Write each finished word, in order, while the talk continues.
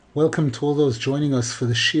Welcome to all those joining us for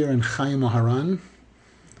the Shir and Chayey Moharan.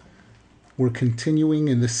 We're continuing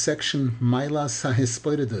in this section, Mailas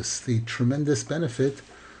HaHespoidus, the tremendous benefit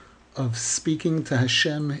of speaking to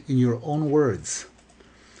Hashem in your own words.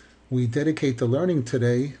 We dedicate the learning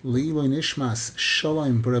today, Le'iloi Nishmas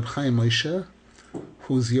Shalom B'Reb Chayey Moshe,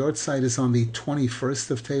 whose yahrzeit is on the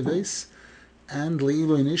 21st of Teves, and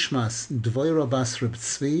Le'iloi Nishmas Dvoira Bas Reb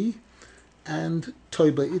Tzvi, and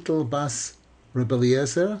Toiba Itel Bas Reb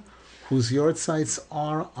Eliezer, whose yahrzeits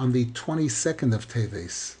are on the 22nd of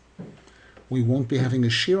Teves. We won't be having a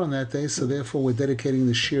shir on that day, so therefore we're dedicating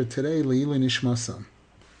the shir today, Le'iloi Nishmasa.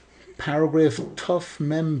 Paragraph Tuf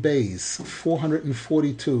Mem Beis,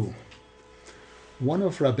 442. One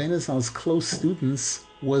of Rabbeinu Zal's close students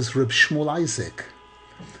was Reb Shmuel Isaac,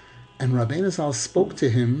 and Rabbeinu Zal spoke to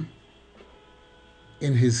him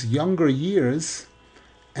in his younger years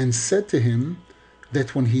and said to him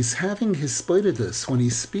that when he's having his spoidus, when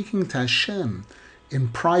he's speaking to Hashem in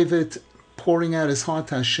private, pouring out his heart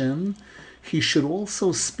to Hashem, he should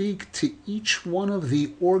also speak to each one of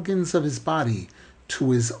the organs of his body,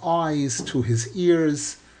 to his eyes, to his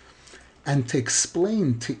ears, and to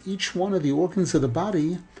explain to each one of the organs of the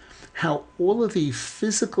body how all of the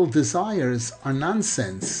physical desires are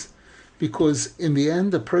nonsense, because in the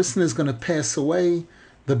end a person is going to pass away,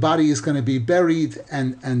 the body is going to be buried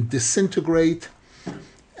and disintegrate,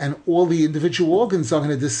 and all the individual organs are going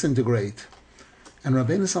to disintegrate. And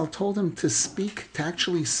Rabbeinu Zal told him to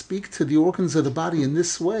actually speak to the organs of the body in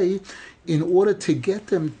this way in order to get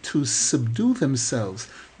them to subdue themselves,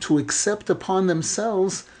 to accept upon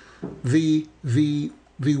themselves the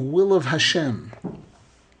will of Hashem.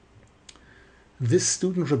 This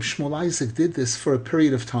student, Reb Shmuel Isaac, did this for a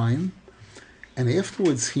period of time, and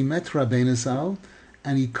afterwards he met Rabbeinu Zal,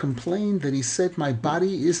 and he complained that he said, my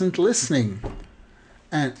body isn't listening.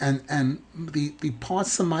 And the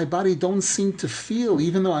parts of my body don't seem to feel,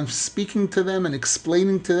 even though I'm speaking to them and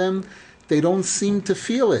explaining to them, they don't seem to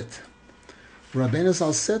feel it. Rabbeinu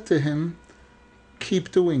Zal said to him,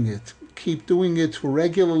 keep doing it. Keep doing it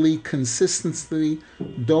regularly, consistently.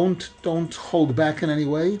 Don't hold back in any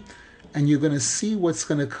way. And you're going to see what's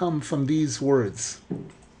going to come from these words.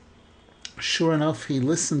 Sure enough, he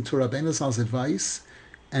listened to Rabbeinu Zal's advice,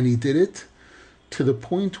 and he did it to the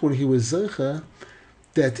point where he was zeicha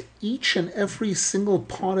that each and every single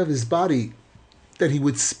part of his body that he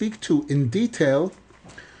would speak to in detail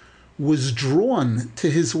was drawn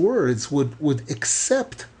to his words, would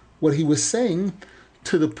accept what he was saying,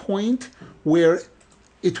 to the point where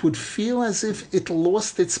it would feel as if it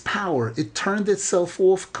lost its power. It turned itself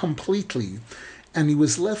off completely, and he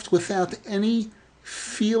was left without any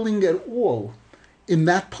feeling at all in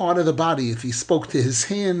that part of the body, if he spoke to his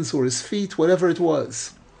hands or his feet, whatever it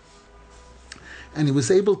was. And he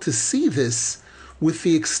was able to see this with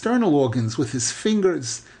the external organs, with his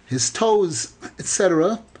fingers, his toes,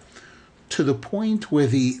 etc., to the point where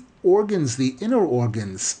the organs, the inner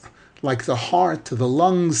organs, like the heart, the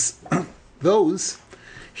lungs, those,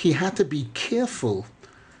 he had to be careful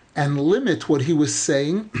and limit what he was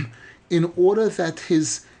saying in order that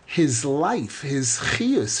his life, his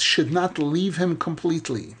chiyus, should not leave him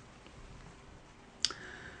completely.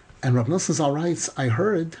 And Rav Nasan Zal writes, I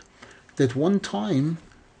heard that one time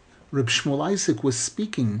Reb Shmuel Isaac was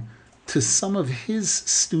speaking to some of his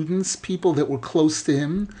students, people that were close to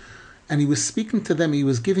him, and he was speaking to them, he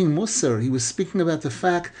was giving musar, he was speaking about the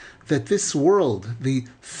fact that this world, the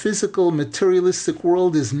physical, materialistic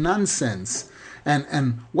world, is nonsense.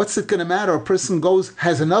 And what's it going to matter? A person goes,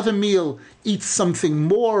 has another meal, eats something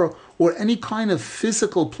more, or any kind of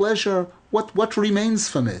physical pleasure, what remains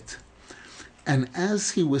from it? And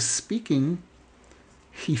as he was speaking,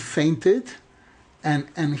 he fainted, and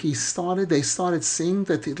they started seeing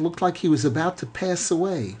that it looked like he was about to pass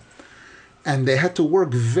away. And they had to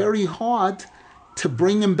work very hard to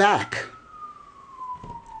bring him back,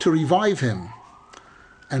 to revive him.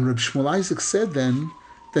 And Reb Shmuel Isaac said then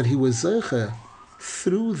that he was zeicha,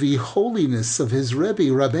 through the holiness of his Rebbe,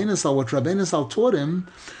 Rabbeinu Zal, what Rabbeinu Zal taught him,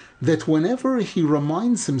 that whenever he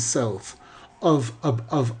reminds himself of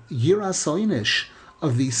Yiras Oynish,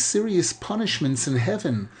 of these serious punishments in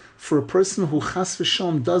heaven for a person who chas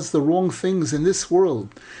v'shalom does the wrong things in this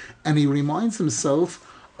world, and he reminds himself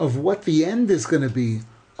of what the end is going to be,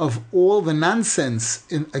 of all the nonsense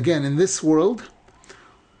in this world,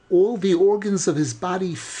 all the organs of his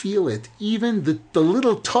body feel it. Even the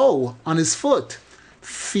little toe on his foot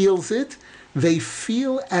feels it. They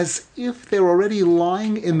feel as if they're already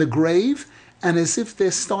lying in the grave and as if they're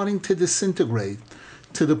starting to disintegrate,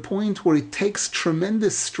 to the point where it takes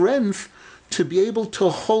tremendous strength to be able to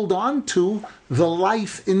hold on to the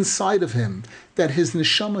life inside of him, that his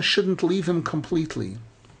neshama shouldn't leave him completely.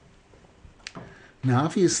 Now,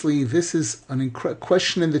 obviously, this is a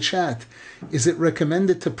question in the chat. Is it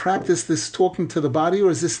recommended to practice this talking to the body,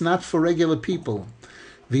 or is this not for regular people?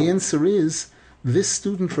 The answer is, this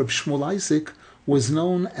student, Reb Shmuel Isaac, was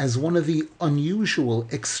known as one of the unusual,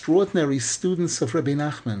 extraordinary students of Rabbi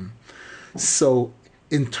Nachman. So,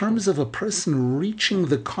 in terms of a person reaching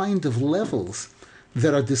the kind of levels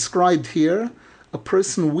that are described here, a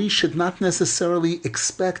person, we should not necessarily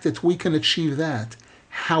expect that we can achieve that.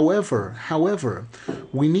 However,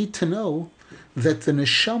 we need to know that the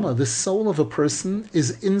neshama, the soul of a person,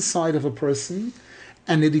 is inside of a person,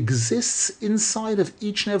 and it exists inside of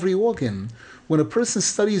each and every organ. When a person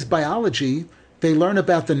studies biology, they learn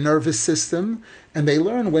about the nervous system, and they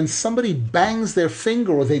learn when somebody bangs their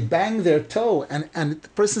finger or they bang their toe, and the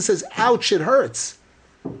person says, ouch, it hurts.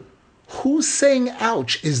 Who's saying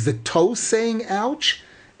ouch? Is the toe saying ouch?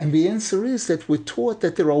 And the answer is that we're taught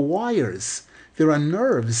that there are wires, there are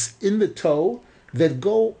nerves in the toe that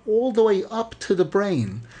go all the way up to the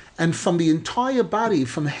brain. And from the entire body,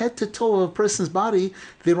 from head to toe of a person's body,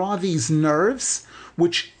 there are these nerves,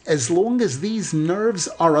 which as long as these nerves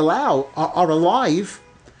are alive,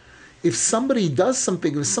 if somebody does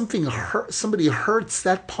something, if somebody hurts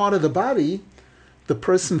that part of the body, the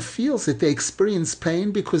person feels it, they experience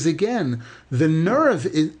pain, because again, the nerve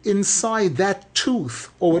inside that tooth,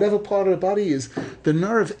 or whatever part of the body is, the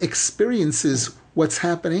nerve experiences what's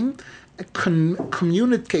happening,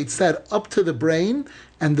 communicates that up to the brain,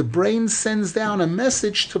 and the brain sends down a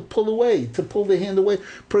message to pull away, to pull the hand away.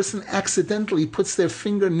 Person accidentally puts their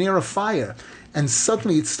finger near a fire, and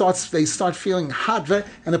suddenly they start feeling hot,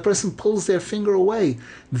 and the person pulls their finger away.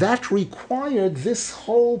 That required this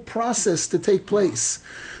whole process to take place.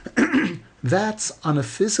 That's on a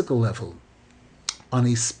physical level. On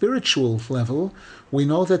a spiritual level, we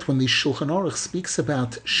know that when the Shulchan Aruch speaks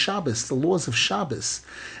about Shabbos, the laws of Shabbos,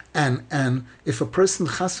 and if a person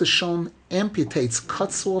chas v'shalom amputates,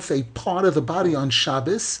 cuts off a part of the body on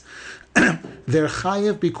Shabbos, they're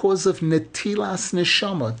chayav because of netilas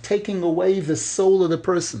neshama, taking away the soul of the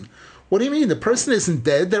person. What do you mean? The person isn't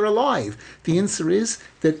dead, they're alive. The answer is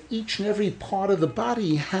that each and every part of the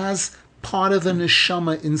body has part of the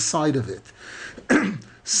neshama inside of it.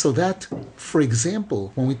 So that, for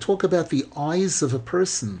example, when we talk about the eyes of a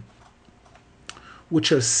person,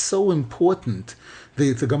 which are so important,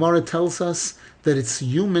 the Gemara tells us that it's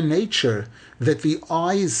human nature that the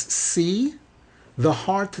eyes see, the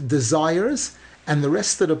heart desires, and the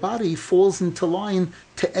rest of the body falls into line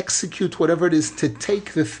to execute whatever it is, to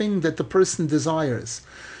take the thing that the person desires.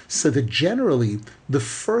 So that generally, the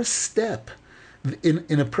first step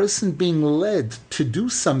in a person being led to do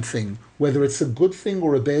something, whether it's a good thing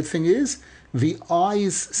or a bad thing, is the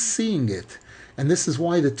eyes seeing it. And this is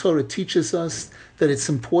why the Torah teaches us that it's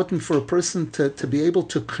important for a person to be able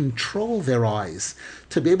to control their eyes,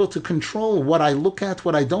 to be able to control what I look at,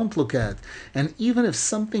 what I don't look at. And even if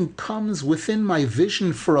something comes within my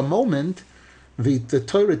vision for a moment, the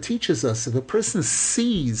Torah teaches us if a person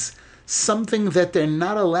sees something that they're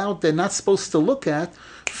not supposed to look at,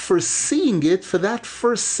 for seeing it, for that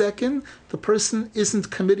first second, the person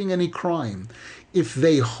isn't committing any crime. If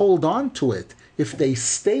they hold on to it, if they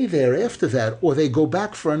stay there after that, or they go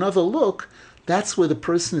back for another look, that's where the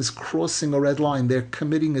person is crossing a red line. They're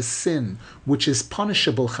committing a sin, which is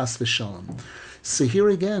punishable, chas v'shalom. So here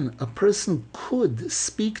again, a person could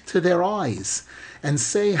speak to their eyes and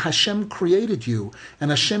say, Hashem created you, and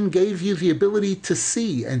Hashem gave you the ability to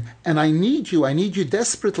see, and I need you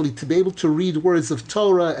desperately to be able to read words of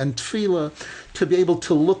Torah and Tefillah, to be able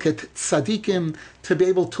to look at tzaddikim, to be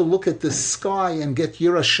able to look at the sky and get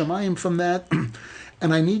Yiras Shamayim from that,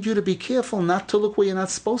 and I need you to be careful not to look where you're not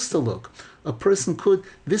supposed to look. A person could,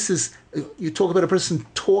 you talk about a person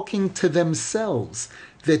talking to themselves.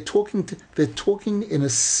 They're talking in a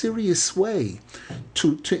serious way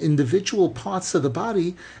to individual parts of the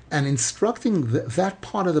body, and instructing that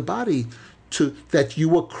part of the body that you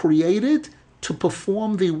were created to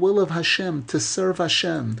perform the will of Hashem, to serve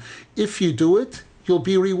Hashem. If you do it, you'll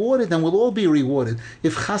be rewarded, and we'll all be rewarded.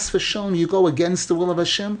 If chas v'shalom you go against the will of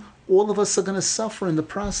Hashem, all of us are going to suffer in the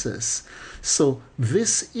process. So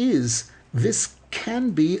this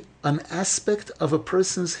can be an aspect of a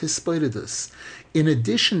person's hispoidus. In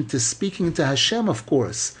addition to speaking to Hashem, of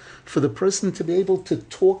course, for the person to be able to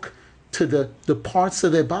talk to the parts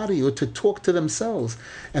of their body, or to talk to themselves.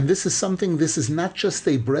 And this is not just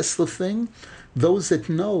a Breslov thing. Those that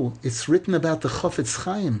know, it's written about the Chofetz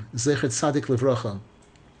Chaim, Zecher Tzadik Livracha.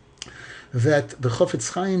 that the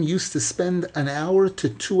Chofetz Chaim used to spend an hour to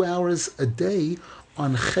 2 hours a day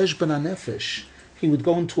on Cheshbon HaNefesh. He would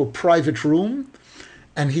go into a private room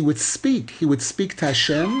and he would speak. He would speak to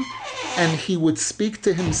Hashem and he would speak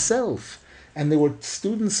to himself. And there were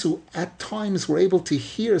students who at times were able to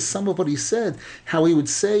hear some of what he said, how he would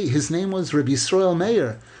say, his name was Rabbi Yisrael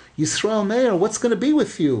Meir. Yisrael Meir, what's going to be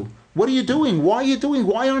with you? What are you doing? Why are you doing?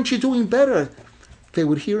 Why aren't you doing better? They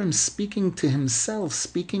would hear him speaking to himself,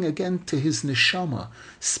 speaking again to his neshama,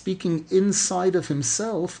 speaking inside of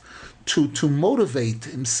himself to motivate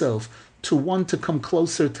himself, to want to come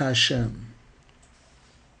closer to Hashem.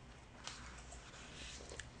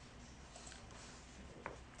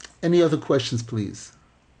 Any other questions, please?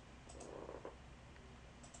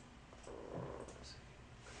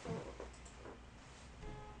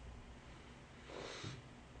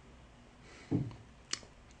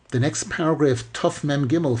 The next paragraph, Tuf Mem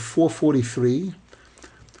Gimel 443,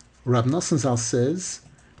 Rab Nasan Zal says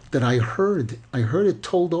that I heard it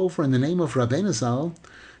told over in the name of Rabbeinu Zal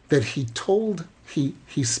that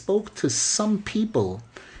he spoke to some people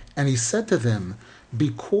and he said to them,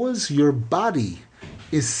 because your body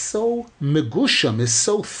is so megusham, is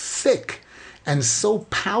so thick and so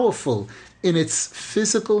powerful in its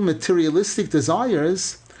physical materialistic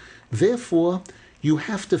desires, therefore you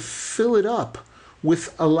have to fill it up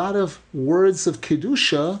with a lot of words of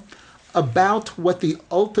Kedusha about what the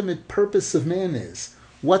ultimate purpose of man is,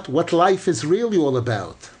 what life is really all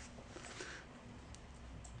about.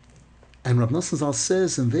 And Rav Nasan Zal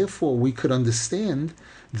says, and therefore we could understand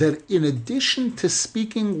that in addition to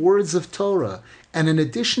speaking words of Torah, and in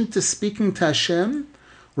addition to speaking to Hashem,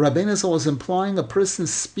 Rabbeinu Zal was implying a person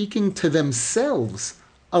speaking to themselves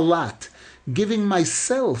a lot, giving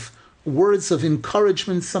myself words of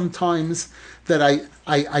encouragement sometimes, that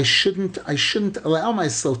I shouldn't allow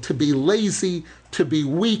myself to be lazy, to be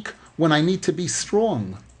weak when I need to be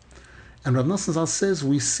strong. And Rav Nasan Zal says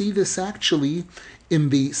we see this actually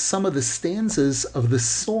in some of the stanzas of the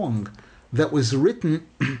song that was written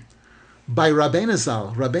by Rabbeinu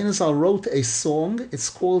Zal. Rabbeinu Zal wrote a song, it's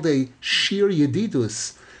called a Shir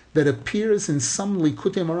Yedidus, that appears in some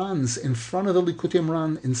Likutei Moharans, in front of the Likutei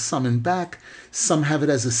Moharan, in some in back, some have it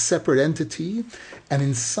as a separate entity, and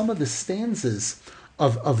in some of the stanzas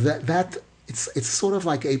of that it's sort of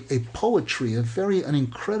like a poetry, an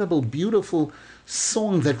incredible, beautiful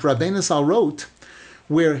song that Rabbeinu Zal wrote,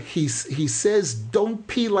 where he says, don't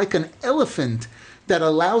pee like an elephant that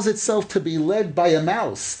allows itself to be led by a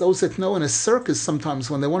mouse. Those that know in a circus sometimes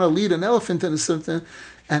when they want to lead an elephant in a certain,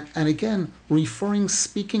 and again,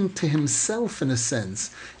 speaking to himself in a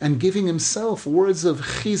sense, and giving himself words of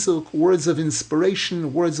chizuk, words of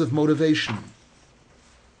inspiration, words of motivation.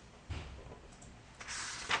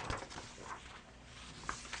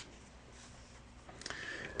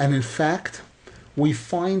 And in fact, we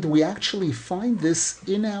actually find this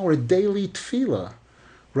in our daily tefillah.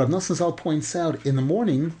 Rav Nasan Zal points out in the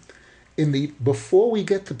morning, before we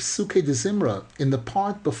get to Psukei de Zimra, in the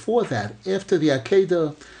part before that, after the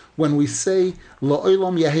Akedah, when we say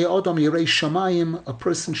La'olam Yehei Adam Yirei Shamayim, a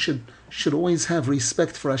person should always have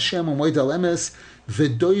respect for Hashem, Umoid al Emes,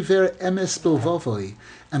 V'doiver Emes Bilvavoi,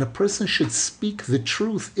 and a person should speak the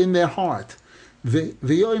truth in their heart.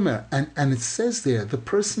 V'yomer, and it says there, the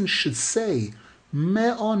person should say,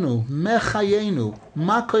 Me'onu, Mechayenu,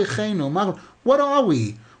 Ma koichenu, what are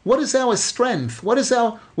we? What is our strength?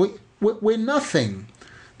 We're nothing.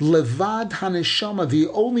 Levad haneshama, the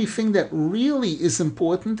only thing that really is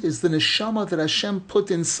important is the neshama that Hashem put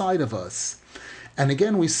inside of us. And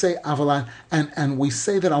again we say avalan, and we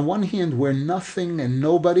say that on one hand we're nothing and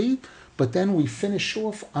nobody, but then we finish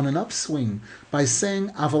off on an upswing by saying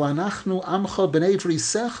avalanachnu amcha b'nei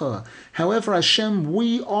vrisecha. However, Hashem,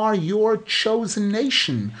 we are your chosen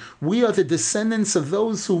nation. We are the descendants of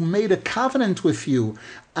those who made a covenant with you.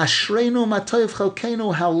 Ashreinu matoyev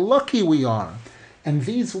chalkeinu, how lucky we are. And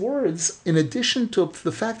these words, in addition to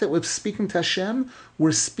the fact that we're speaking to Hashem,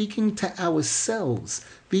 we're speaking to ourselves.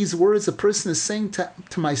 These words a person is saying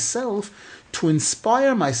to myself, to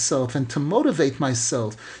inspire myself and to motivate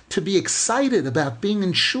myself, to be excited about being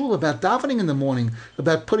in shul, about davening in the morning,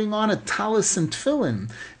 about putting on a talis and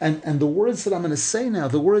tefillin. And the words that I'm going to say now,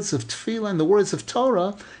 the words of tefillah and the words of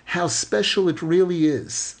Torah, how special it really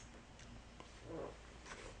is.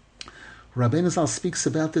 Rabbeinu Zal speaks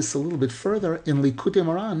about this a little bit further in Likutei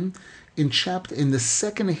Moharan, in the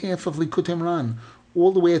second half of Likutei Moharan,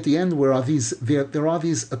 all the way at the end, where there are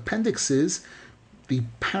these appendixes. the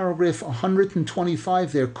paragraph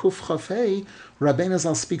 125 there, Kuf Chafei, Rabbeinu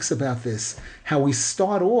Zal speaks about this. How we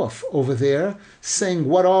start off over there saying,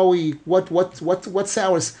 what are we? What's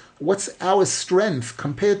our strength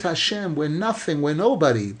compared to Hashem? We're nothing. We're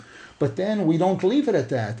nobody. But then we don't leave it at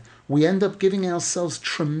that. We end up giving ourselves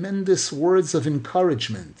tremendous words of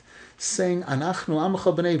encouragement, saying, Anachnu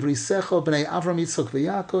Amcha b'nei Vrisecha b'nei Avram Yitzchak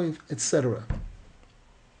v'Yaakov, etc.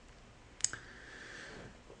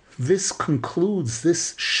 This concludes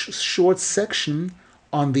this short section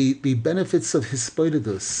on the benefits of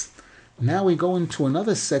Hispoidus. Now we go into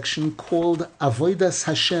another section called Avodas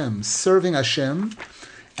Hashem, serving Hashem,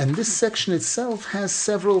 and this section itself has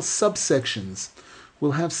several subsections.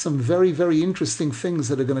 We'll have some very, very interesting things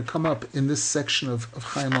that are going to come up in this section of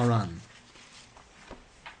Chayey Moharan.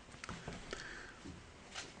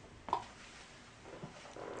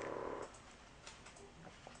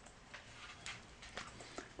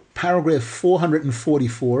 Paragraph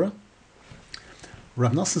 444,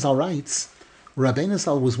 Rav Nasan Zal writes, Rabbeinu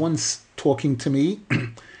Zal was once talking to me,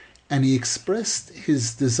 and he expressed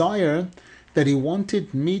his desire that he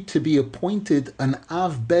wanted me to be appointed an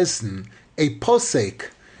Av Bezdin, a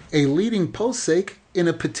posek, a leading posek in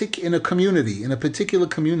a particular community.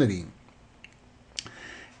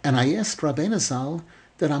 And I asked Rabbeinu Zal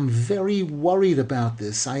that I'm very worried about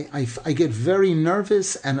this. I get very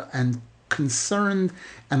nervous and concerned,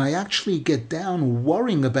 and I actually get down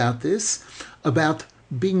worrying about this, about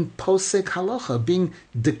being posek halacha,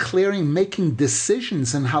 making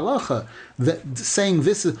decisions in halacha, that saying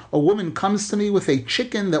this is, a woman comes to me with a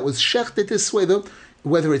chicken that was shechted this way,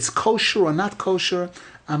 whether it's kosher or not kosher,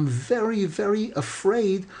 I'm very, very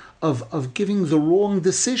afraid of giving the wrong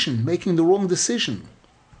decision, making the wrong decision.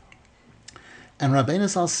 And Rabbeinu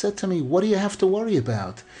Zal said to me, what do you have to worry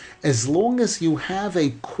about? As long as you have a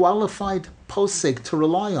qualified posek to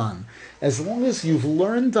rely on, as long as you've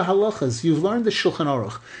learned the halachas, you've learned the Shulchan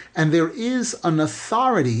Aruch, and there is an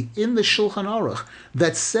authority in the Shulchan Aruch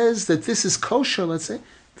that says that this is kosher, let's say,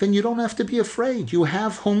 then you don't have to be afraid. You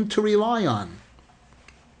have whom to rely on.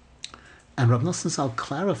 And Rav Nasan Zal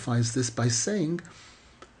clarifies this by saying,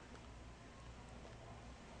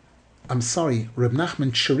 Reb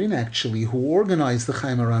Nachman Tshurin actually, who organized the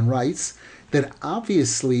Chayey Moharan, writes that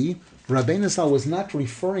obviously Rabbeinu Zal was not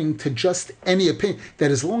referring to just any opinion,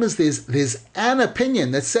 that as long as there's an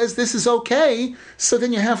opinion that says this is okay, so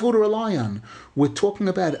then you have who to rely on. We're talking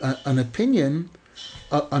about an opinion,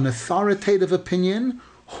 an authoritative opinion,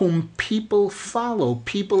 whom people follow,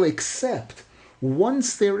 people accept.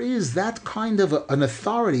 Once there is that kind of an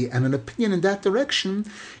authority and an opinion in that direction,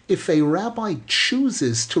 if a rabbi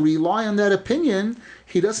chooses to rely on that opinion,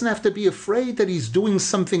 he doesn't have to be afraid that he's doing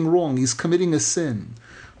something wrong, he's committing a sin.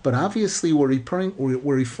 But obviously we're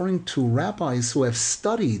referring to rabbis who have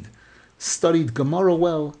studied Gemara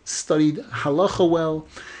well, studied Halacha well,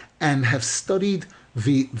 and have studied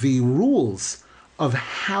the rules of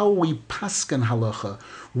how we pasken Halacha,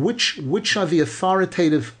 which are the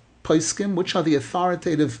authoritative poskim, which are the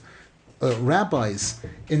authoritative rabbis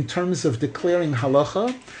in terms of declaring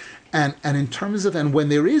halacha, and in terms of, and when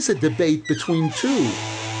there is a debate between two,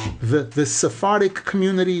 the Sephardic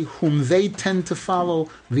community whom they tend to follow,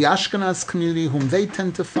 the Ashkenaz community whom they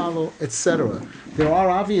tend to follow, etc. There are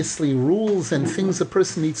obviously rules and things a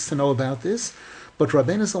person needs to know about this, but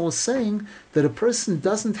Rabbeinu Zal was saying that a person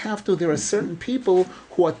doesn't have to. There are certain people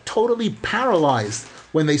who are totally paralyzed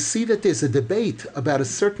when they see that there's a debate about a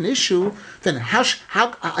certain issue. Then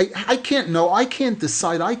I can't know, I can't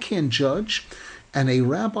decide, I can't judge. And a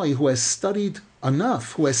rabbi who has studied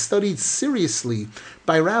enough, who has studied seriously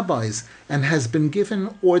by rabbis and has been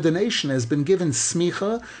given ordination, has been given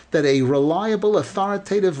smicha, that a reliable,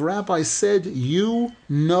 authoritative rabbi said, you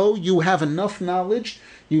know, you have enough knowledge,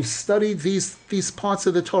 you've studied these parts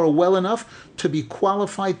of the Torah well enough to be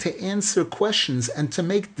qualified to answer questions and to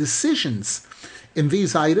make decisions in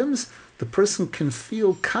these items, the person can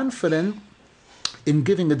feel confident in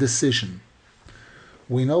giving a decision.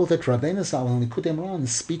 We know that Rabbeinu Zal in Likutei Moharan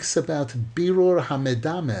speaks about birur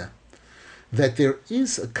hamedameh, that there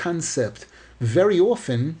is a concept very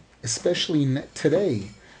often, especially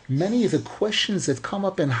today, many of the questions that come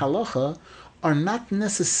up in halacha are not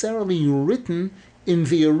necessarily written in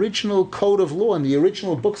the original code of law, in the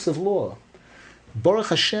original books of law. Baruch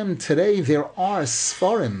Hashem, today there are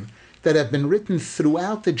Sfarim that have been written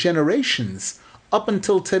throughout the generations up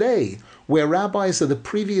until today, where rabbis of the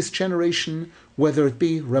previous generation, whether it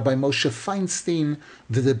be Rabbi Moshe Feinstein,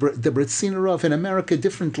 the Britziner Rav in America,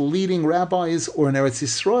 different leading rabbis, or in Eretz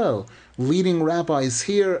Yisrael, leading rabbis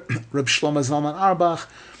here, Reb Shlomo Zalman Auerbach,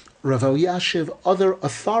 Rav Elyashiv, other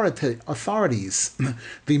authorities,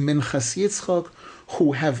 the Minchas Yitzchak,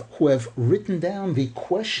 who have written down the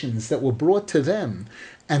questions that were brought to them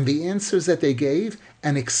and the answers that they gave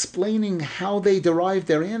and explaining how they derived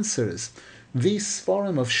their answers. These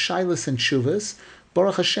Sfarim of Shailas and Shuvas,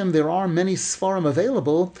 Baruch Hashem, there are many Sfarim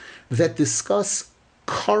available that discuss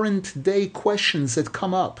current day questions that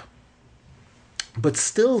come up. But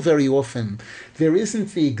still, very often, there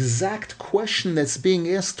isn't the exact question that's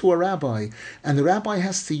being asked to a rabbi, and the rabbi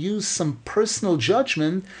has to use some personal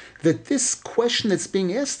judgment that this question that's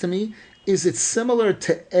being asked to me, is it similar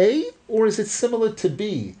to A or is it similar to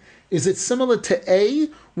B? Is it similar to A,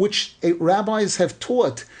 which rabbis have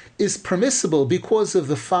taught is permissible because of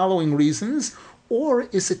the following reasons, or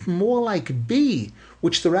is it more like B,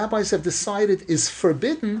 which the rabbis have decided is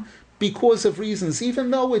forbidden because of reasons,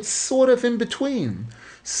 even though it's sort of in between?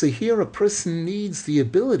 So here a person needs the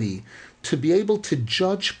ability to be able to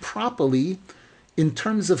judge properly in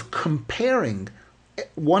terms of comparing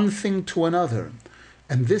one thing to another.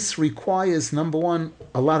 And this requires, number one,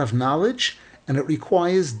 a lot of knowledge, and it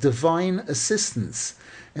requires divine assistance.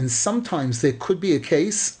 And sometimes there could be a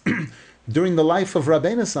case, during the life of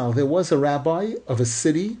Rabbeinu Zal, there was a rabbi of a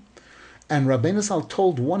city, and Rabbeinu Zal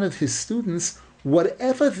told one of his students,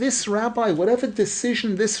 whatever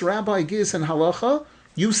decision this rabbi gives in halacha,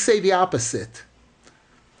 you say the opposite.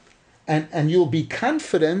 And you'll be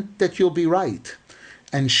confident that you'll be right.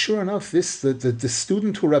 And sure enough, the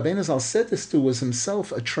student who Rabbeinu Zal said this to was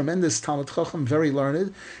himself a tremendous Talmid Chacham, very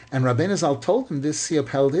learned, and Rabbeinu Zal told him this, he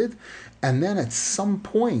upheld it, and then at some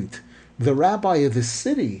point, the rabbi of the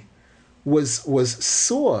city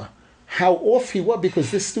saw how off he was,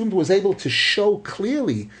 because this student was able to show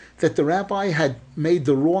clearly that the rabbi had made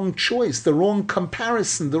the wrong choice, the wrong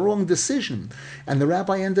comparison, the wrong decision. And the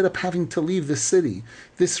rabbi ended up having to leave the city.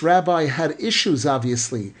 This rabbi had issues,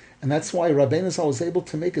 obviously, and that's why Rabbeinu Zal was able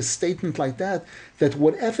to make a statement like that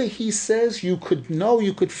whatever he says, you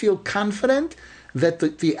could feel confident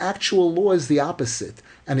that the actual law is the opposite.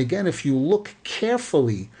 And again, if you look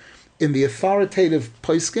carefully in the authoritative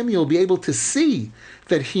poskim, you'll be able to see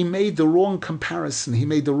that he made the wrong comparison, he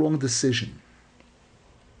made the wrong decision.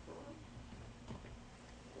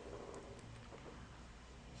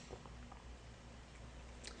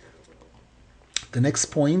 The next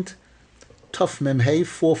point, Tuf Memhei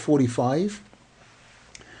 445.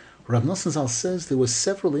 Rav Nasan Zal says there were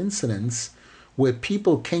several incidents where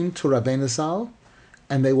people came to Rabbeinu Zal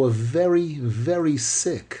and they were very, very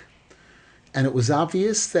sick. And it was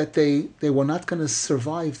obvious that they were not going to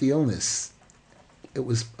survive the illness. It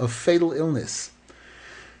was a fatal illness.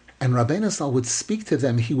 And Rabbeinu Zal would speak to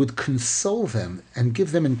them, he would console them and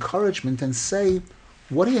give them encouragement and say,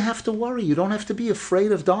 what do you have to worry? You don't have to be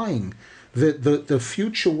afraid of dying. The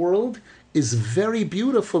future world is very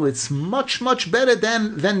beautiful. It's much, much better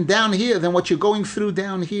than down here, than what you're going through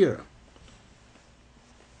down here.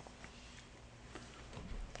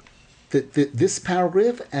 This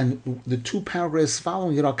paragraph and the two paragraphs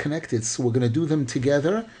following it are connected, so we're going to do them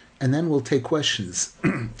together, and then we'll take questions.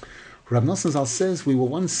 Rav Nasan Zal says, we were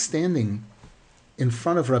once standing in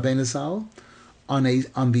front of Rabbeinu Zal on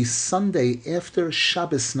the Sunday after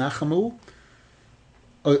Shabbos Nachamu,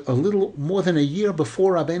 a little more than a year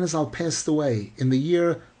before Rabbeinu Zal passed away, in the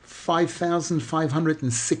year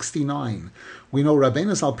 5,569. We know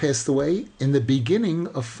Rabbeinu Zal passed away in the beginning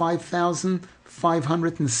of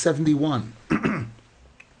 5,571.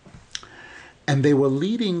 And they were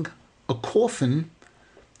leading a coffin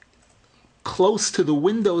close to the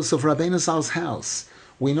windows of Rabbeinu Zal's house.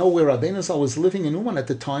 We know where Rabbeinu Zal was living in Uman at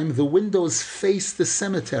the time, the windows faced the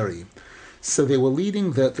cemetery. So they were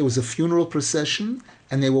leading, there was a funeral procession,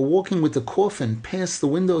 and they were walking with the coffin past the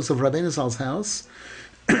windows of Rabbeinu Zal's house,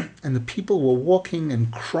 and the people were walking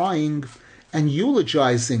and crying and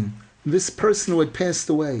eulogizing this person who had passed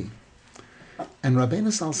away. And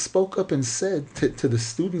Rabbeinu Zal spoke up and said to the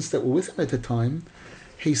students that were with him at the time,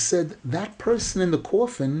 he said, that person in the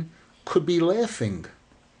coffin could be laughing.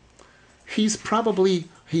 He's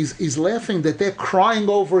laughing that they're crying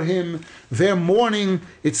over him, they're mourning,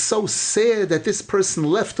 it's so sad that this person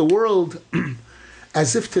left the world,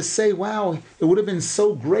 as if to say, wow, it would have been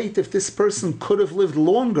so great if this person could have lived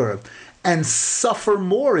longer and suffer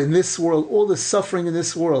more in this world, all the suffering in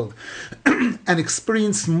this world, and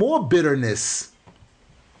experience more bitterness.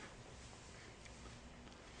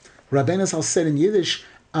 Rabbeinu Zal said in Yiddish,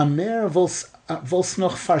 Amer vols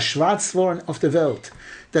noch verschwarzt worden auf der Welt,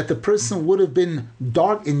 that the person would have been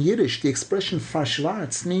dark. In Yiddish, the expression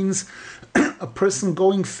verschwarzt means a person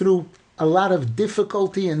going through a lot of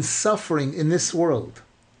difficulty and suffering in this world.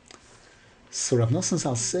 So Rav Nasan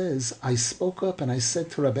Zal says, I spoke up and I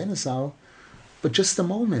said to Rabbeinu Zal, but just a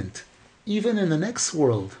moment, even in the next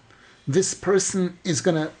world, this person is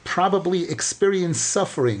going to probably experience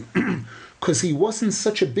suffering because he wasn't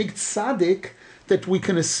such a big tzaddik that we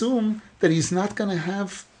can assume that he's not going to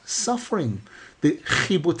have suffering. The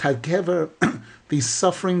chibut hagever, the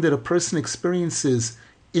suffering that a person experiences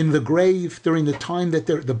in the grave during the time that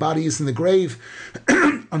the body is in the grave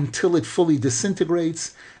until it fully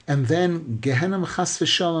disintegrates, and then Gehenna chas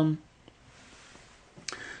v'shalom.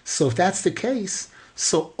 So if that's the case,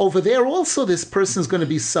 so over there also this person is going to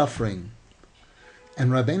be suffering.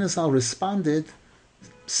 And Rabbeinu Zal responded,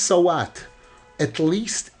 so what? At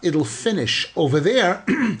least it'll finish over there.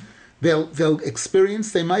 They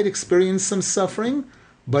might experience some suffering,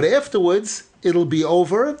 but afterwards it'll be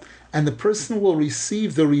over, and the person will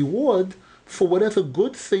receive the reward for whatever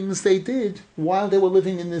good things they did while they were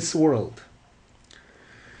living in this world.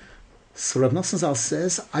 So Rav Nasan Zal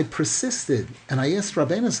says, I persisted, and I asked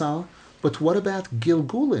Rabbeinu Zal, but what about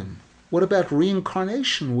Gilgulim? What about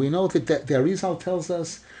reincarnation? We know that the Arizal tells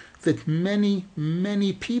us that many,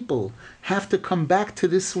 many people have to come back to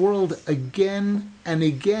this world again and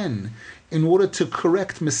again in order to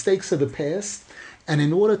correct mistakes of the past and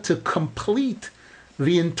in order to complete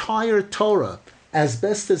the entire Torah as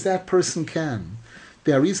best as that person can.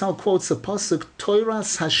 The Arizal quotes a pasuk,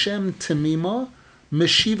 Toras Hashem Temima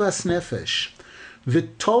Meshivas Nefesh. The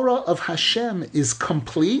Torah of Hashem is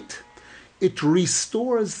complete. It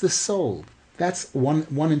restores the soul. That's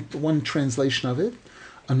one translation of it.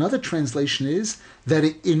 Another translation is that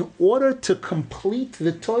in order to complete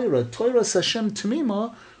the Torah Hashem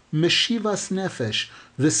Temima, Meshivas Nefesh,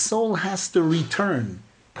 the soul has to return,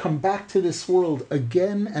 come back to this world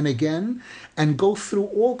again and again, and go through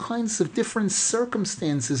all kinds of different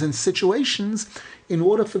circumstances and situations in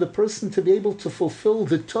order for the person to be able to fulfill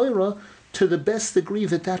the Torah to the best degree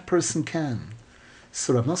that that person can.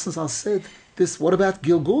 So Rav Nasan Zal said, what about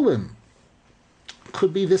Gilgulim?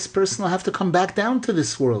 Could be this person will have to come back down to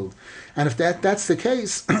this world. And if that's the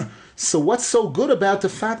case, so what's so good about the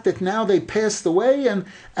fact that now they passed away and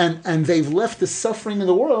they've left the suffering in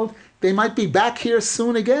the world? They might be back here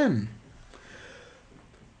soon again.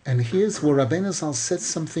 And here's where Rabbeinu Zal said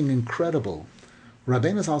something incredible.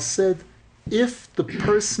 Rabbeinu Zal said, if the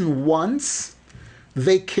person wants,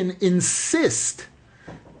 they can insist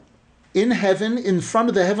in heaven, in front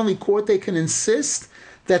of the heavenly court, they can insist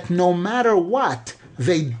that no matter what,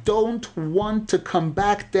 they don't want to come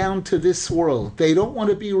back down to this world. They don't want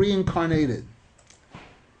to be reincarnated.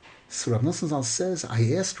 So Rav Nasan Zal says,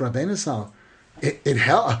 I asked Rabbeinu Zal,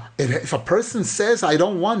 if a person says, I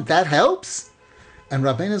don't want, that helps? And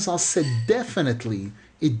Rabbeinu Zal said, definitely.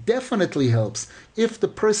 It definitely helps if the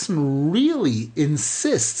person really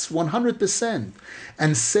insists 100%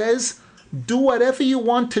 and says, do whatever you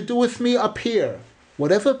want to do with me up here.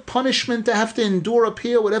 Whatever punishment I have to endure up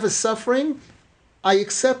here, whatever suffering, I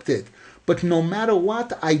accept it. But no matter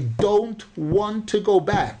what, I don't want to go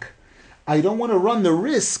back. I don't want to run the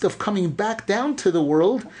risk of coming back down to the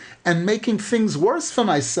world and making things worse for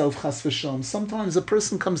myself, chas v'shalom. Sometimes a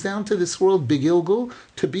person comes down to this world, bigilgul,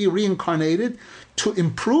 to be reincarnated, to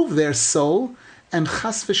improve their soul, and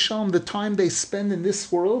chas v'shalom, the time they spend in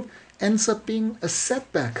this world ends up being a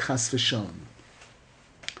setback, chas v'shalom.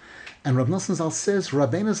 And Rav Nasan Zal says,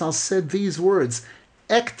 Rabbeinu Zal said these words,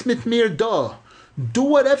 Ekt mit mir da, do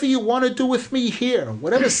whatever you want to do with me here,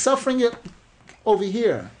 whatever suffering over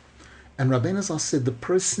here. And Rabbeinu Zal said the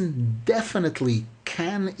person definitely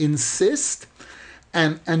can insist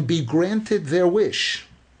and be granted their wish.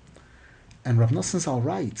 And Rav Nasan Zal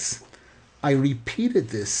writes, I repeated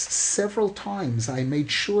this several times. I made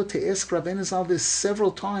sure to ask Rabbeinu Zal this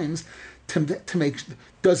several times to make,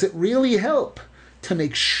 does it really help? To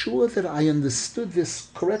make sure that I understood this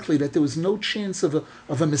correctly, that there was no chance of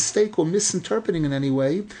a mistake or misinterpreting in any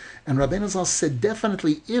way. And Rabbeinu Zal said,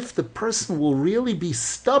 definitely, if the person will really be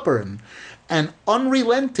stubborn and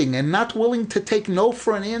unrelenting and not willing to take no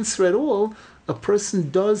for an answer at all, a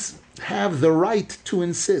person does have the right to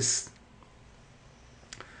insist.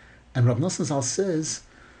 And Rav Nasan Zal says,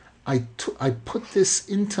 I put this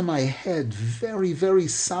into my head very, very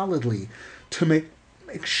solidly to make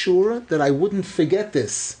sure that I wouldn't forget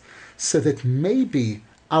this, so that maybe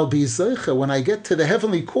I'll be zeicha when I get to the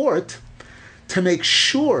heavenly court to make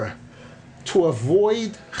sure to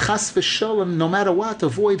avoid chas v'shalom, no matter what,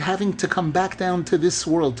 avoid having to come back down to this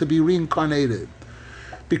world to be reincarnated.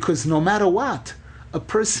 Because no matter what, a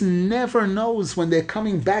person never knows when they're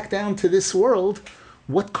coming back down to this world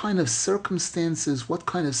what kind of circumstances, what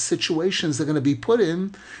kind of situations they're going to be put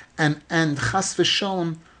in, and chas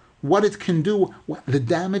v'shalom, what it can do, the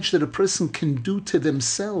damage that a person can do to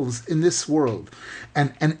themselves in this world.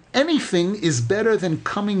 And anything is better than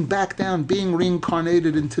coming back down, being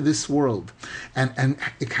reincarnated into this world. And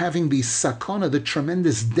having the sakana, the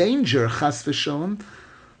tremendous danger, chas v'sholem,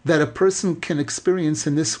 that a person can experience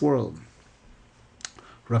in this world.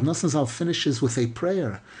 Rav Nasan Zal finishes with a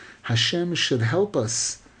prayer. Hashem should help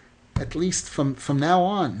us, at least from now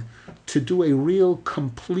on, to do a real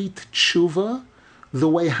complete tshuva the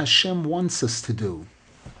way Hashem wants us to do.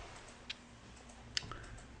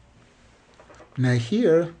 Now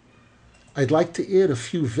here, I'd like to add a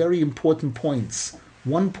few very important points.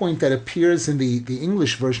 One point that appears in the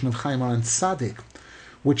English version of Chayey Moharan Tzaddik,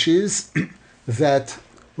 which is that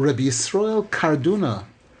Rabbi Yisrael Karduna,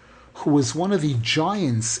 who was one of the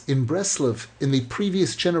giants in Breslov in the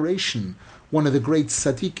previous generation, one of the great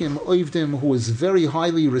tzaddikim, oivdim, who was very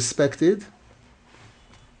highly respected,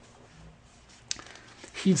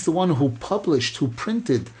 he's the one who published, who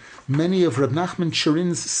printed many of Reb Nachman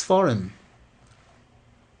Sharin's Sfarim.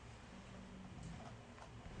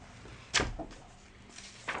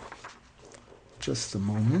 Just a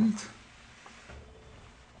moment.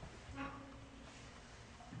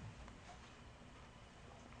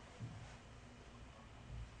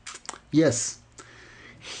 Yes,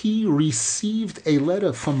 he received a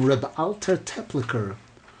letter from Reb Alter Tepliker,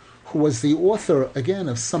 who was the author, again,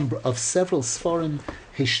 of several Sfarim,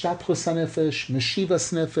 Hishtapchus HaNefesh,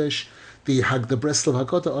 Meshivas Nefesh, the Breslov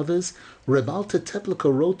Haggadah, others. Reb Alter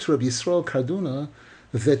Tepliker wrote to Reb Yisrael Karduna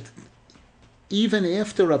that even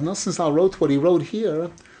after Rab Nasan Zal wrote what he wrote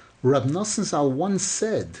here, Rab Nasan Zal once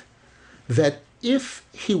said that if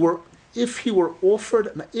he were offered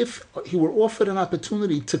an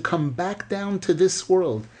opportunity to come back down to this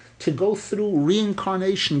world, to go through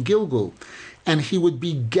reincarnation, Gilgul, and he would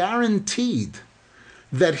be guaranteed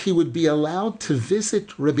that he would be allowed to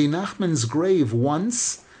visit Rabbi Nachman's grave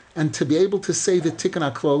once and to be able to say the Tikkun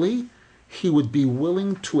HaKloli, he would be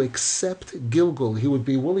willing to accept Gilgul. He would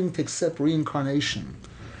be willing to accept reincarnation.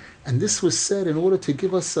 And this was said in order to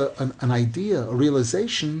give us an idea, a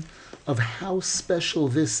realization of how special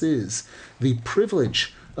this is. The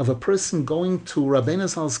privilege of a person going to Rabbeinu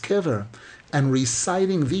Zal's kever and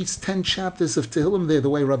reciting these 10 chapters of Tehillim there, the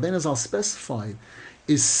way Rabbeinu Zal specified,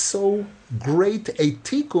 is so great a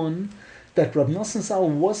tikkun that Rab Nasan Zal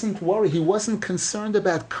wasn't worried. He wasn't concerned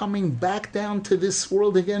about coming back down to this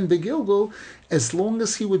world again, Begilgul, as long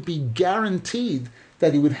as he would be guaranteed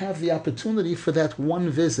that he would have the opportunity for that one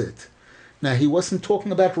visit. Now, he wasn't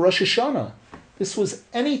talking about Rosh Hashanah. This was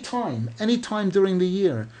any time during the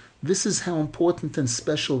year. This is how important and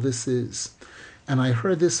special this is. And I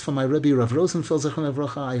heard this from my Rebbe Rav Rosenfeld Zechron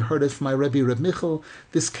Livracha. I heard it from my Rebbe Reb Michal.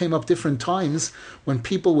 This came up different times when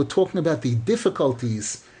people were talking about the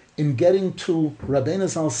difficulties in getting to Rabbeinu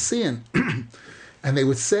Zal Sion. And they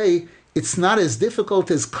would say, it's not as difficult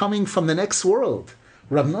as coming from the next world.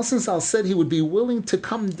 Rab Nasan Zal said he would be willing to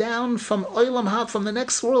come down from Olam Ha, from the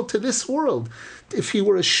next world to this world, if he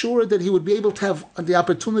were assured that he would be able to have the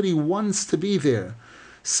opportunity once to be there.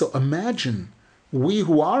 So imagine, we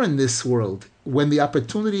who are in this world, when the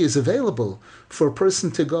opportunity is available for a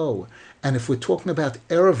person to go. And if we're talking about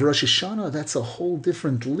Erev Rosh Hashanah, that's a whole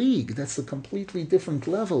different league. That's a completely different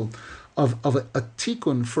level of a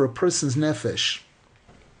tikkun for a person's nefesh.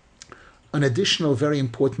 An additional very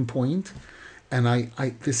important point, and I'm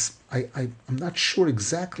not sure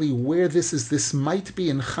exactly where this is. This might be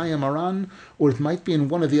in Chayey Moharan, or it might be in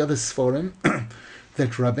one of the other Sforim,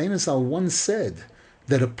 that Rabbeinu Zal once said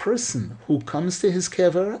that a person who comes to his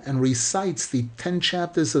kever and recites the 10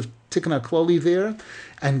 chapters of Tikkun HaKloli there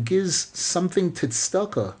and gives something to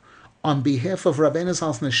tzedakah on behalf of Rabbeinu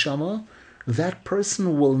Zal's neshama, that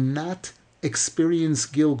person will not experience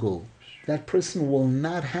Gilgul. That person will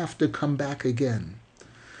not have to come back again.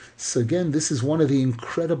 So again, this is one of the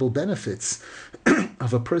incredible benefits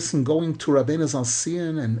of a person going to Rabbeinu Zal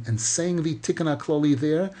Sion and saying the Tikkun HaKloli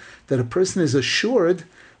there, that a person is assured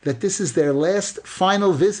that this is their last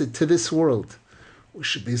final visit to this world. We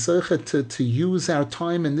should be zeicha to use our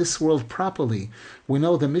time in this world properly. We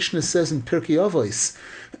know the Mishnah says in Pirkei Avos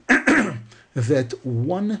that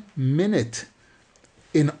 1 minute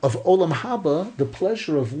of Olam Haba, the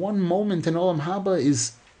pleasure of one moment in Olam Haba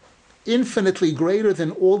is infinitely greater than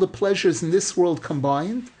all the pleasures in this world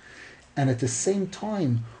combined. And at the same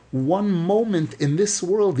time, 1 moment in this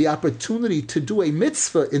world, the opportunity to do a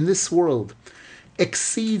mitzvah in this world,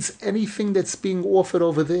 exceeds anything that's being offered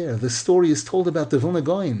over there. The story is told about the Vilna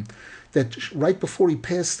Gaon, that right before he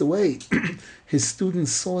passed away, his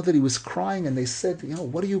students saw that he was crying, and they said,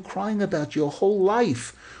 what are you crying about? Your whole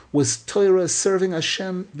life was Torah, serving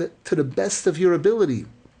Hashem to the best of your ability.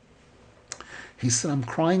 He said, I'm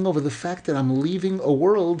crying over the fact that I'm leaving a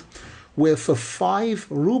world where for 5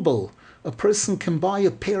 ruble, a person can buy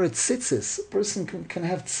a pair of tzitzis. A person can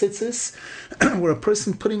have tzitzis, where a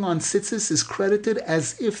person putting on tzitzis is credited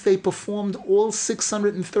as if they performed all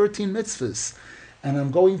 613 mitzvahs. And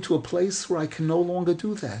I'm going to a place where I can no longer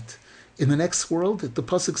do that. In the next world, the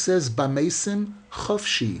pasuk says, Bamesim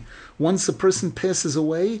chofshi. Once a person passes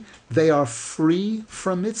away, they are free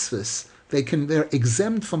from mitzvahs. They're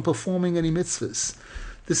exempt from performing any mitzvahs.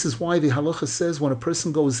 This is why the halacha says when a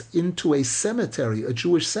person goes into a cemetery, a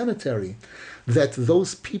Jewish cemetery, that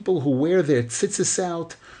those people who wear their tzitzis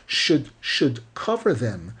out should cover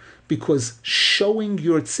them, because showing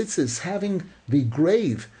your tzitzis, having the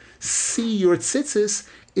grave see your tzitzis,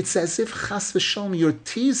 it's as if chas v'shalom you're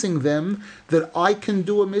teasing them that I can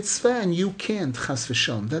do a mitzvah and you can't, chas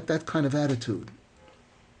v'shalom. That kind of attitude.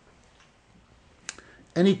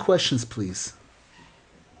 Any questions, please?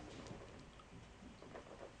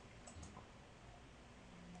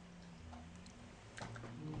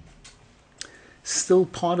 Still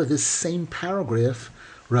part of this same paragraph,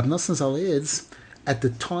 Rab Nasan adds, at the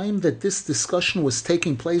time that this discussion was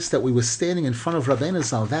taking place, that we were standing in front of Rabbeinu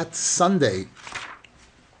Zal that Sunday,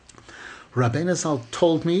 Rabbeinu Zal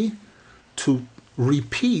told me to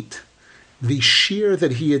repeat the shir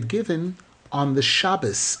that he had given on the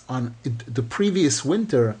Shabbos, on the previous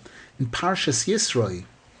winter in Parshas Yisroi,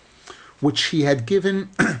 which he had given.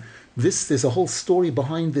 There's a whole story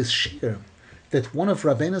behind this shir, that one of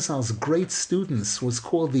Rabbeinu Zal's great students was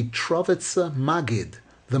called the Trovitzer Magid,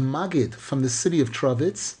 the Magid from the city of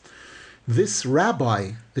Trovitz. This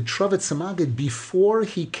rabbi, the Trovitzer Magid, before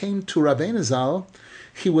he came to Rabbeinu Zal,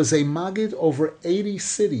 he was a Magid over 80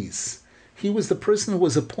 cities. He was the person who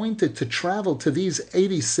was appointed to travel to these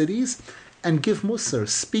 80 cities and give Musar,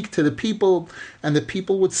 speak to the people, and the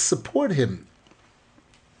people would support him.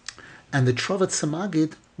 And the Trovitzer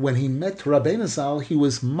Magid, when he met Rabbeinu Zal, he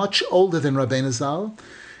was much older than Rabbeinu Zal,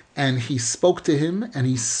 and he spoke to him, and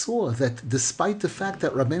he saw that despite the fact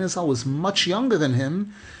that Rabbeinu Zal was much younger than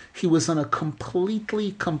him, he was on a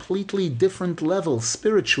completely different level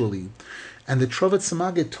spiritually. And the Trovitzer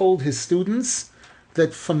Magid told his students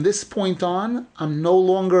that from this point on, I'm no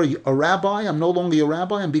longer a rabbi,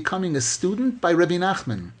 I'm becoming a student by Rabbi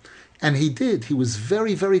Nachman. And he did. He was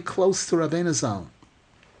very close to Rabbeinu Zal.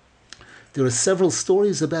 There are several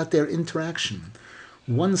stories about their interaction.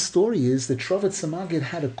 One story is that Trovitzer Magid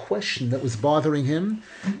had a question that was bothering him,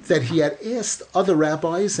 that he had asked other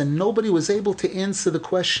rabbis and nobody was able to answer the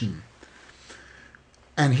question.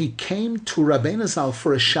 And he came to Rabbeinu Zal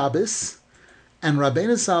for a Shabbos, and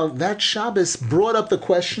Rabbeinu Zal that Shabbos brought up the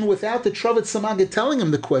question without the Trovitzer Magid telling him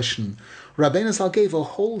the question. Rabbeinu Zal gave a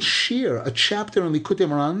whole shir, a chapter in Likutei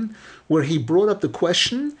Moharan, where he brought up the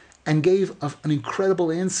question and gave an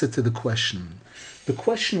incredible answer to the question. The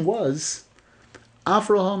question was,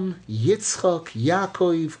 Avraham, Yitzchak,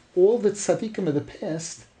 Yaakov, all the tzaddikim of the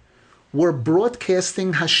past were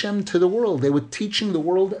broadcasting Hashem to the world. They were teaching the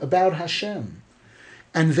world about Hashem.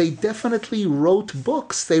 And they definitely wrote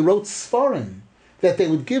books. They wrote Sfarim that they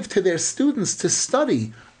would give to their students to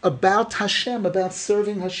study about Hashem, about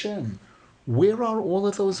serving Hashem. Where are all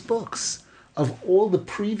of those books of all the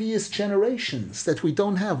previous generations that we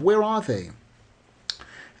don't have? Where are they?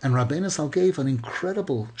 And Rabbeinu Zal gave an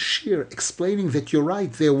incredible shir explaining that you're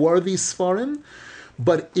right, there were these Sfarim,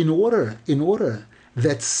 but in order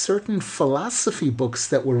that certain philosophy books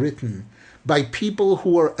that were written by people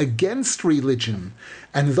who were against religion,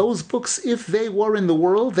 and those books, if they were in the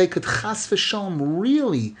world, they could chas v'shalom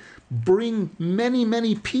really bring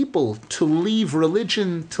many people to leave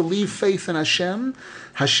religion, to leave faith in Hashem.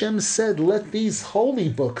 Hashem said, let these holy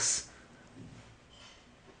books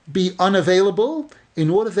be unavailable, in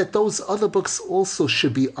order that those other books also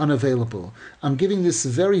should be unavailable. I'm giving this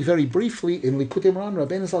very briefly in Likutei Moharan.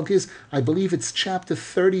 Rabbeinu Zal gives, I believe it's chapter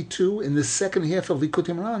 32 in the second half of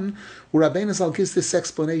Likutei Moharan, where Rabbeinu Zal gives this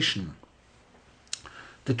explanation.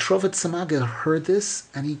 The Trovitzer Magid heard this,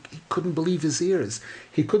 and he couldn't believe his ears.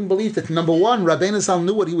 He couldn't believe that, number one, Rabbeinu Zal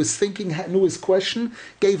knew what he was thinking, knew his question,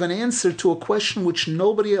 gave an answer to a question which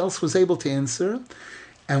nobody else was able to answer.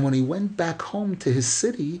 And when he went back home to his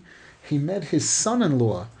city, he met his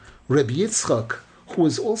son-in-law, Rabbi Yitzchak, who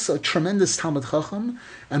was also a tremendous Talmid Chacham.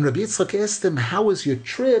 And Rabbi Yitzchak asked him, how was your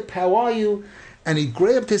trip? How are you? And he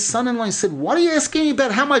grabbed his son-in-law and said, what are you asking me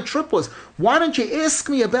about how my trip was? Why don't you ask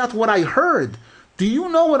me about what I heard? Do you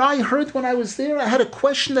know what I heard when I was there? I had a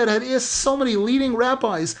question that I had asked so many leading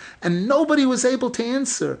rabbis, and nobody was able to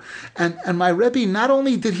answer. And my Rebbe, not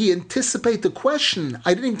only did he anticipate the question,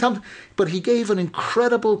 I didn't even tell him, but he gave an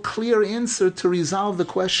incredible, clear answer to resolve the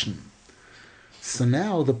question. So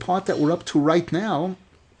now, the part that we're up to right now,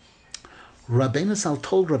 Rabbeinu Zal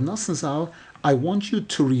told Rab Nasan Zal, I want you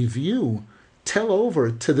to review, tell over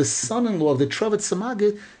to the son-in-law of the Teves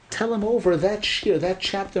Samagid, tell him over that shir, that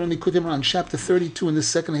chapter in Likutei Moharan, chapter 32 in the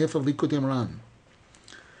second half of Likutei Moharan.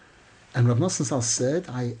 And Rab Nasan Zal said,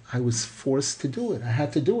 I was forced to do it. I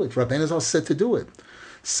had to do it. Rabbeinu Zal said to do it.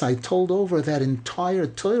 So I told over that entire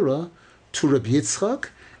Torah to Rabbi Yitzchak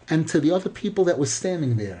and to the other people that were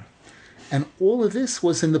standing there. And all of this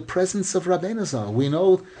was in the presence of Rabbeinu Zal. We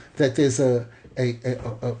know that there's a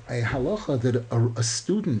halacha that a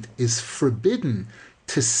student is forbidden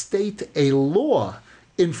to state a law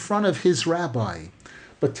in front of his rabbi.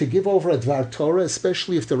 But to give over a Dvar Torah,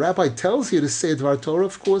 especially if the rabbi tells you to say a Dvar Torah,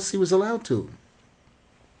 of course he was allowed to.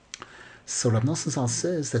 So Rab Nasan Zal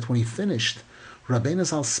says that when he finished, Rabbeinu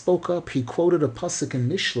Zal spoke up, he quoted a pasuk in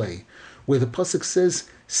Mishlei, where the pasuk says,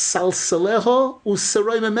 Salsaleho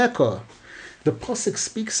u'seroi memeka. The pasuk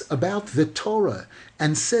speaks about the Torah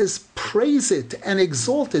and says, praise it and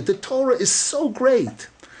exalt it. The Torah is so great.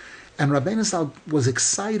 And Rabbeinu Zal was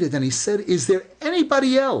excited and he said, is there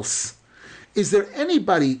anybody else? Is there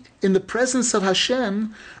anybody in the presence of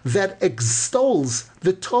Hashem that extols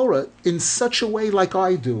the Torah in such a way like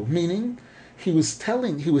I do? Meaning, he was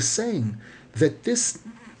saying that this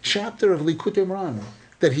chapter of Likutei Moharan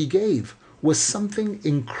that he gave was something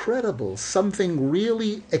incredible, something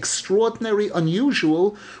really extraordinary,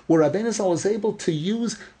 unusual, where Rabbeinu Zal was able to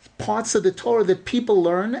use parts of the Torah that people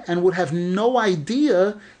learn and would have no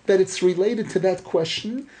idea that it's related to that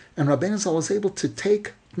question. And Rabbeinu Zal was able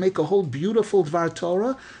to make a whole beautiful Dvar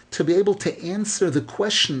Torah to be able to answer the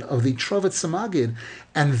question of the Teves Samagid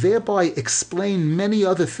and thereby explain many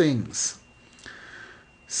other things.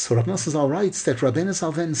 So Rab Nasan Zal writes that Rabbeinu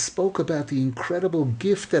Zal then spoke about the incredible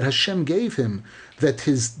gift that Hashem gave him, that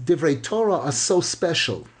his Divrei Torah are so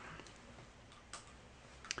special.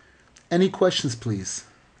 Any questions, please?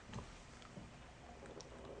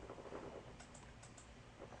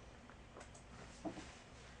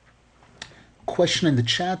 Question in the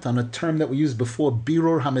chat on a term that we used before,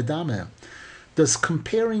 Birur Hamedameh. Does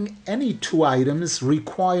comparing any two items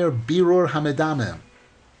require Birur Hamedameh?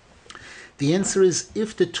 The answer is,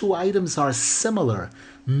 if the two items are similar,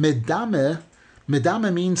 medameh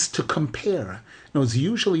means to compare. Now,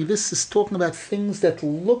 usually this is talking about things that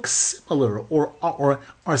look similar or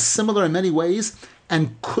are similar in many ways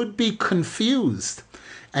and could be confused.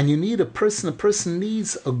 And you need a person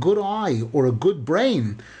needs a good eye or a good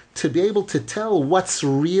brain to be able to tell what's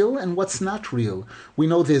real and what's not real. We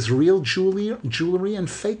know there's real jewelry and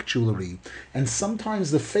fake jewelry. And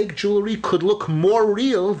sometimes the fake jewelry could look more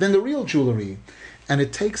real than the real jewelry. And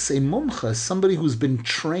it takes a mumcha, somebody who's been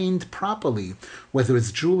trained properly, whether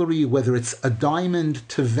it's jewelry, whether it's a diamond,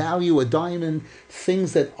 to value a diamond,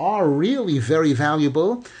 things that are really very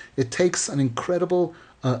valuable. It takes an incredible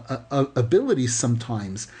ability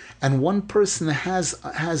sometimes. And one person has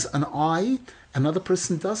an eye, another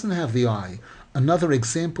person doesn't have the eye. Another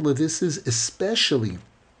example of this is especially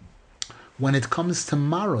when it comes to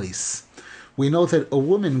maros. We know that a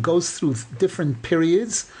woman goes through different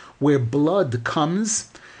periods where blood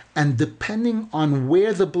comes, and depending on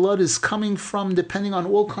where the blood is coming from, depending on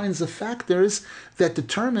all kinds of factors that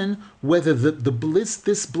determine whether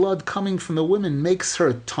this blood coming from the woman makes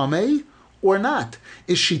her tameh or not.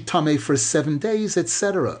 Is she tameh for 7 days,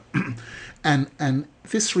 etc.? And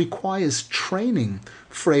this requires training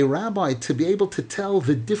for a rabbi to be able to tell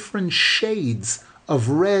the different shades of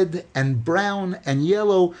red and brown and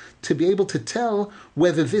yellow, to be able to tell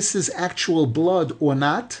whether this is actual blood or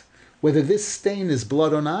not, whether this stain is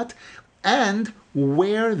blood or not, and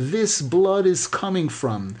where this blood is coming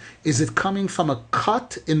from. Is it coming from a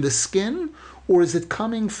cut in the skin, or is it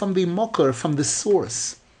coming from the mokar, from the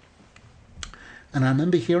source? And I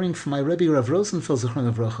remember hearing from my Rebbe Rav Rosenfeld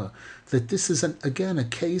Zichron Livracha that this is again a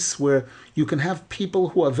case where you can have people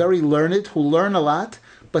who are very learned, who learn a lot,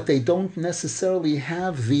 but they don't necessarily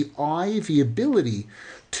have the eye, the ability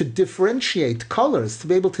to differentiate colors, to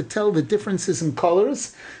be able to tell the differences in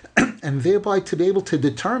colors, and thereby to be able to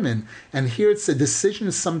determine. And here it's a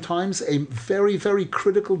decision, sometimes a very, very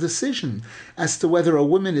critical decision, as to whether a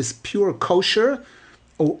woman is pure kosher,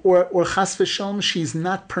 or chas v'shalom, she's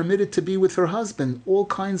not permitted to be with her husband. All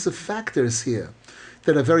kinds of factors here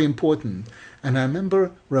that are very important. And I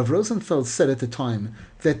remember Rav Rosenfeld said at the time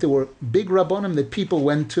that there were big rabbonim that people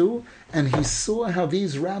went to, and he saw how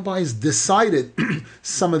these rabbis decided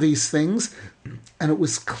some of these things, and it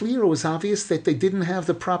was clear, it was obvious that they didn't have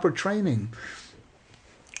the proper training,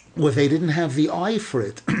 or they didn't have the eye for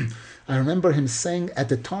it. I remember him saying at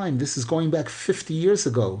the time, this is going back 50 years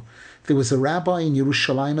ago, there was a rabbi in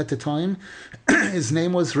Yerushalayim at the time. His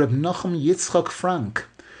name was Reb Nachum Yitzchak Frank.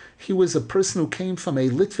 He was a person who came from a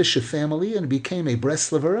Litvish family and became a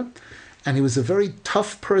Breslover, and he was a very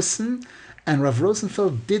tough person, and Rav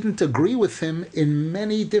Rosenfeld didn't agree with him in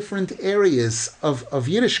many different areas of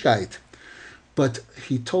Yiddishkeit. But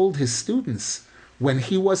he told his students, when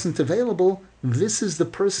he wasn't available, this is the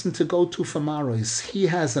person to go to for Maros. He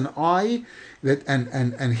has an eye that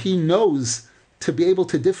and he knows to be able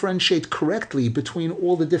to differentiate correctly between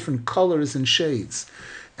all the different colors and shades.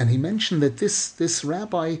 And he mentioned that this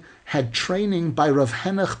rabbi had training by Rav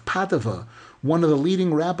Henoch Padova, one of the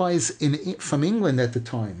leading rabbis from England at the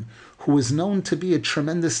time, who was known to be a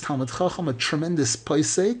tremendous Talmid Chacham, a tremendous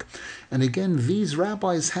Posek. And again, these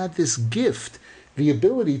rabbis had this gift, the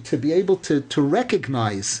ability to be able to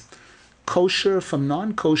recognize kosher from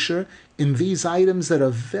non-kosher in these items that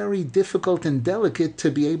are very difficult and delicate to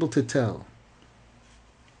be able to tell.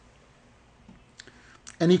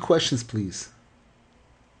 Any questions, please?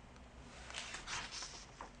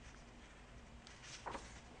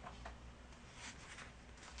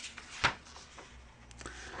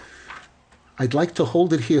 I'd like to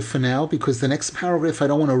hold it here for now because the next paragraph I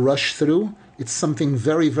don't want to rush through. It's something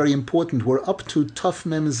very, very important. We're up to Tuf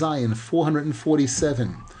Mem Zayin,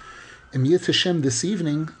 447. In Yith Hashem this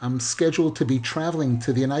evening, I'm scheduled to be traveling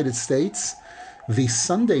to the United States. The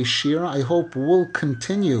Sunday Shir, I hope, will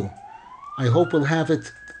continue. I hope we'll have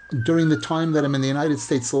it during the time that I'm in the United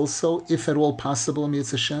States also, if at all possible, in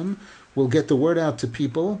Yith Hashem. We'll get the word out to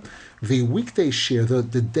people. The weekday Shir,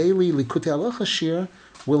 the daily Likutei Halacha Shir,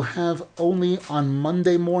 we'll have only on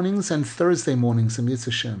Monday mornings and Thursday mornings in Yith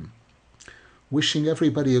Hashem. Wishing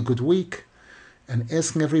everybody a good week and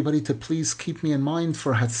asking everybody to please keep me in mind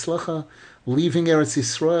for Hatzlacha. Leaving Eretz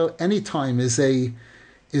Yisrael anytime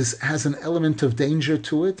has an element of danger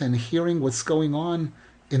to it, and hearing what's going on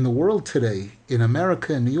in the world today, in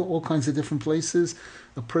America and all kinds of different places,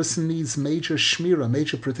 a person needs major shmira,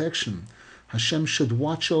 major protection. Hashem should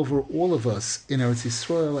watch over all of us in Eretz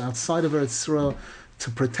Yisrael, outside of Eretz Yisrael,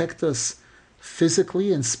 to protect us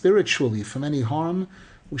physically and spiritually from any harm.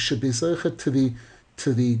 We should be zeichet to the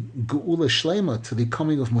Geula Shlema, to the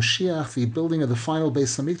coming of Moshiach, the building of the final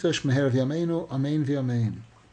Beis Hamikdash, Meher v'yameinu, Amen v'yamein.